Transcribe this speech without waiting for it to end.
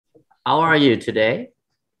How are you today?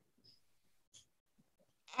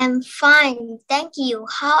 I'm fine, thank you.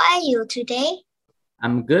 How are you today?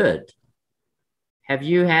 I'm good. Have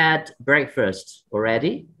you had breakfast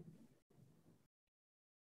already?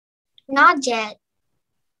 Not yet.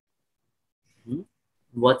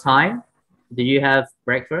 What time do you have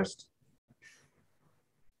breakfast?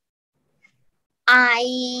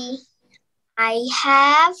 I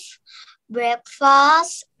have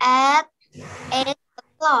breakfast at 8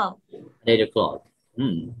 o'clock. 8 o'clock.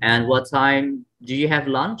 And what time do you have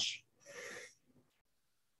lunch?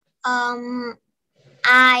 Um,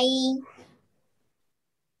 I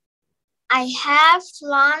have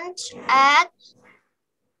lunch at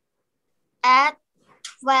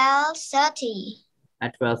 12:30.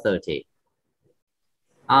 At 12:30.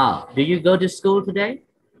 Do you go to school today?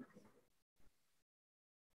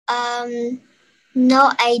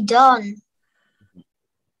 No, I don't.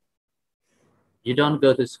 You don't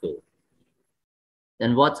go to school.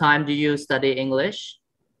 Then what time do you study English?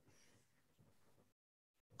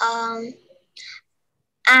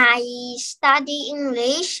 I study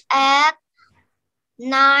English at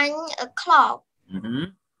 9 o'clock.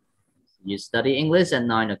 You study English at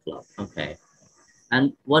 9 o'clock. Okay.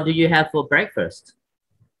 And what do you have for breakfast?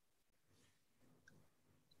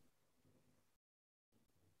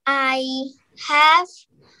 I have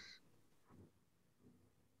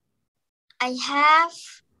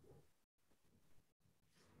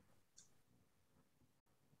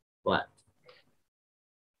What?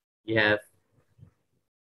 You have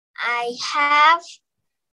I have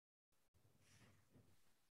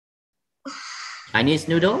Chinese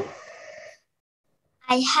noodle?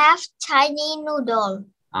 I have Chinese noodle.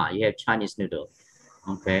 You have Chinese noodle.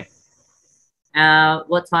 Okay.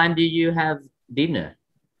 What time do you have dinner?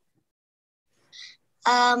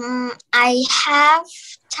 I have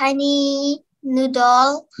Chinese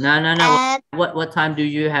noodle No. at What time do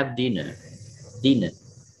you have dinner? Dinner.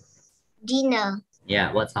 dinner.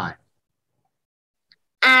 Yeah, what time?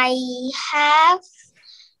 I have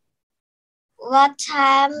what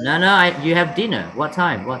time? No, you have dinner. What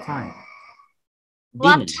time? What time?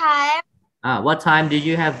 Dinner. What time? What time do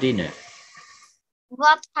you have dinner?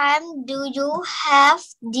 What time do you have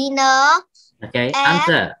dinner? Okay, At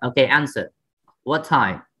answer. Okay, answer. What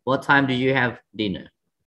time? What time do you have dinner?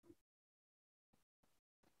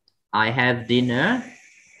 I have dinner.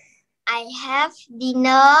 I have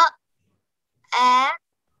dinner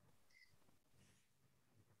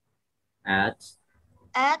At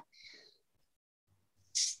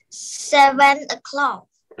 7 o'clock.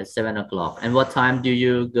 at 7 o'clock. And what time do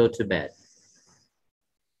you go to bed?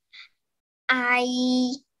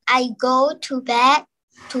 I go to bed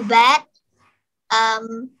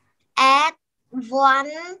at 1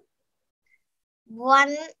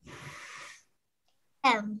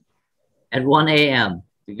 a.m. At 1 a.m.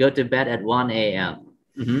 You go to bed at 1 a.m.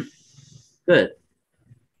 Good.